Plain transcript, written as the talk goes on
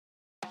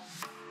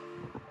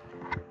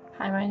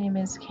Hi, my name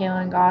is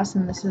Kaylin Goss,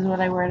 and this is what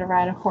I wear to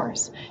ride a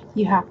horse.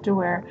 You have to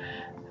wear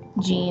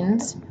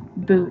jeans,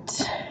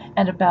 boots,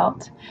 and a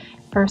belt.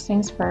 First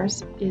things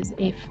first is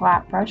a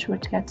flat brush,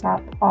 which gets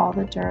up all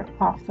the dirt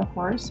off the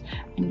horse,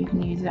 and you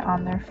can use it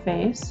on their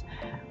face.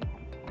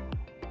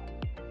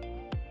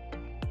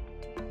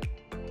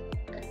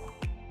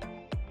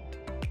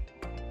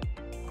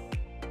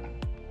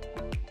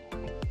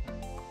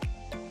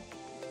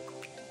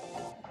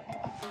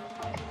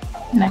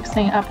 Next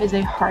thing up is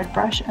a hard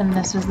brush, and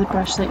this is the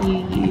brush that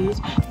you use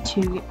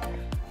to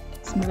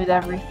smooth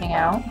everything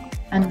out,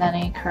 and then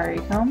a curry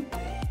comb.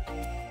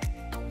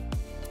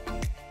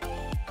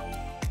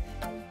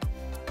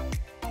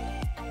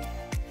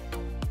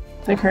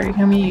 The curry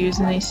comb you use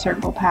in a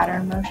circle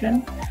pattern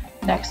motion.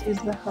 Next is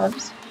the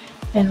hooves,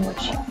 in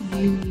which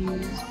you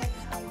use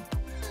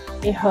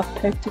a hoof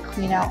pick to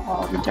clean out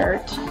all the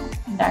dirt.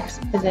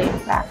 Next is a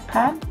back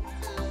pad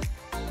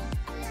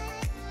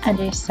and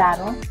a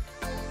saddle.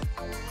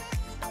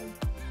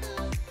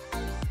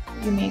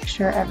 You make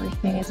sure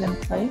everything is in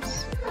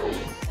place,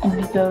 and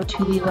you go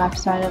to the left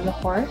side of the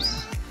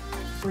horse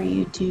where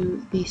you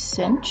do the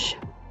cinch.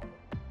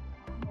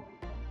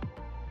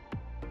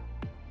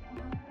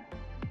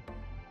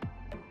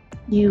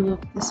 You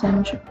loop the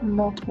cinch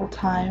multiple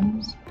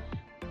times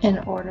in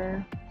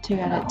order to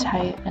get it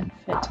tight and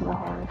fit to the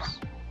horse.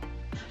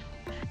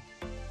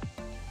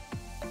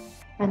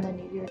 And then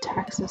you do a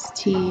Texas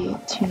T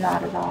to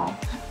knot it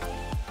off.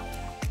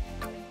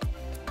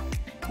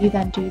 You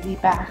then do the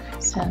back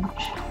cinch.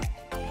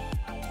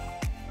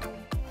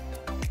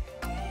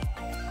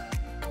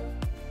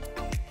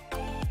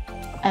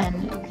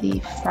 And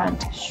the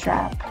front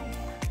strap,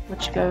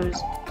 which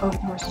goes over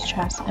the horse's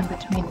chest and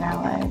between their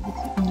legs,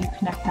 and you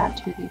connect that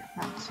to the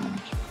front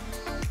cinch.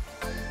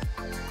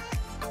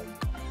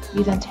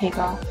 You then take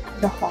off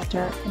the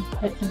halter and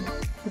put in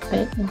the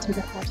bit into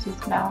the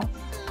horse's mouth.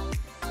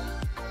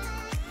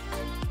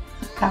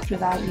 After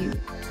that, you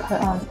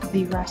put on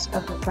the rest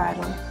of the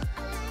bridle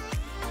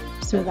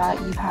so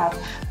that you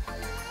have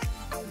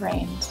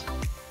reins.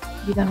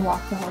 You then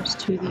walk the horse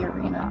to the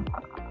arena,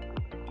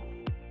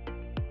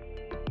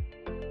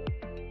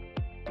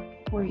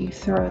 where you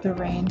throw the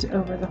reins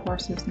over the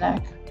horse's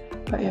neck,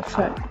 put your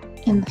foot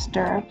in the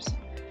stirrups,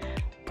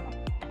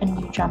 and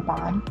you jump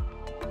on.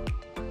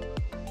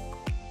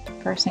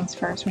 First things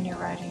first, when you're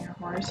riding your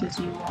horse, is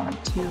you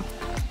want to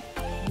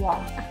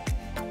walk,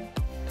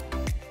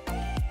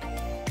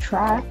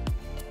 trot,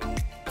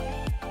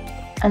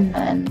 and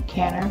then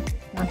canter.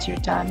 Once you're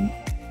done,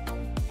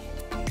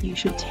 you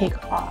should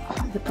take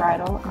off the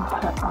bridle and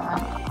put on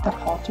the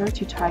halter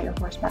to tie your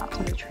horse back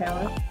to the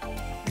trailer.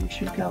 You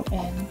should go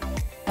in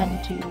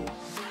and do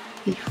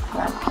the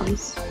front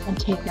piece and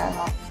take that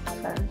off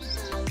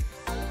first.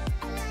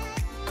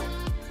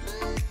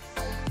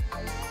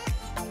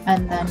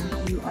 And then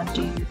you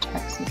undo your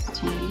Texas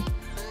T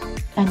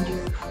and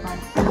your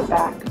front and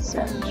back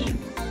cinch.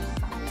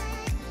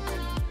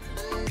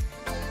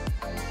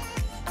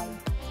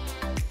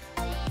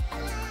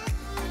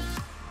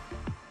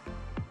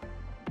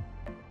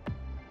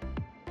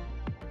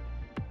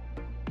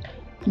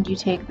 And you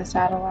take the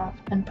saddle off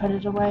and put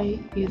it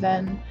away. You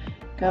then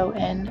go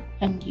in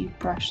and you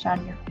brush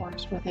down your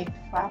horse with a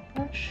flat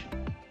brush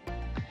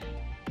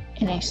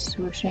in a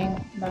swooshing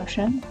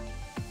motion.